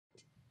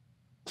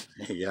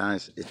Hey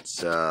guys,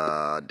 it's it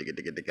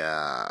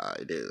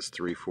is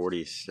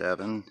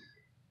 3:47.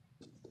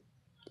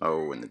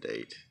 Oh, and the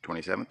date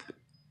 27th.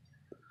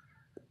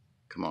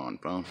 Come on,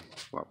 phone.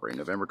 Cooperate.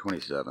 November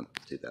 27th,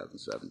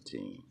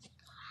 2017.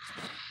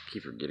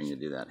 Keep forgetting to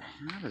do that.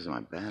 How does my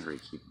battery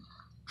keep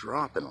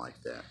dropping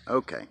like that?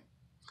 Okay.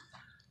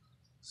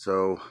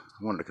 So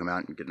I wanted to come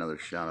out and get another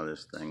shot of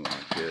this thing while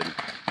I could,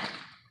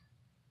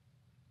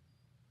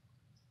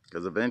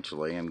 because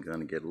eventually I'm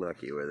gonna get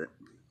lucky with it.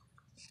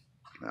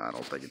 No, I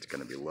don't think it's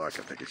gonna be luck.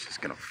 I think it's just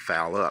gonna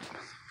foul up.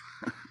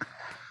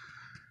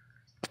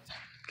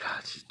 God,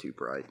 it's just too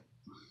bright.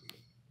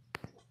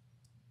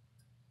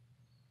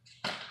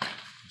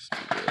 Let's do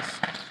this.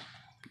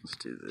 Let's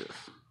do this.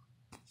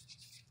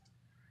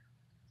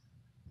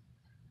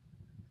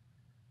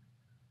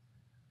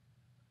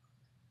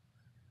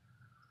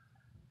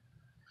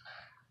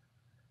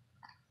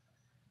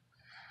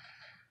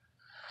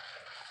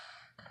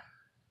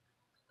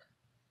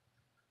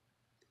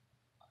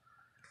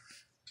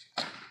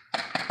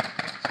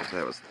 So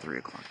that was the 3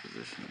 o'clock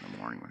position in the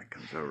morning. When it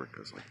comes over, it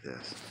goes like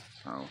this.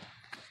 So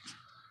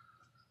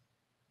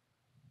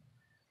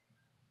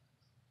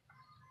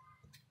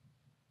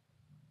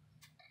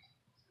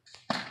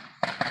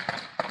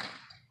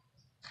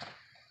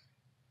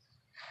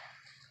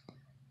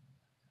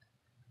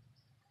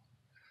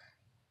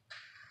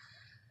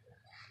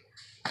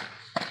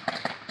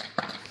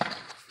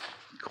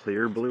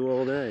clear blue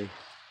all day.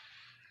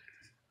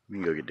 We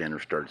can go get dinner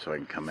started so I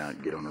can come out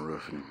and get on the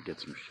roof and get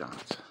some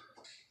shots.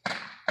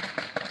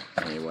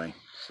 Anyway,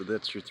 so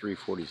that's your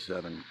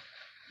 3:47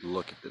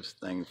 look at this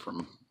thing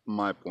from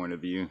my point of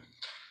view.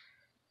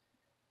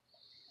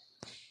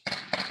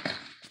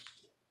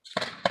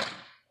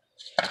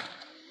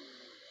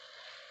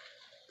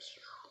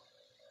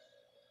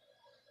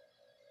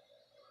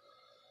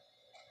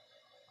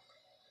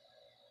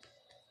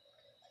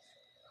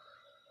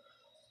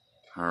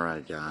 All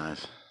right,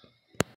 guys.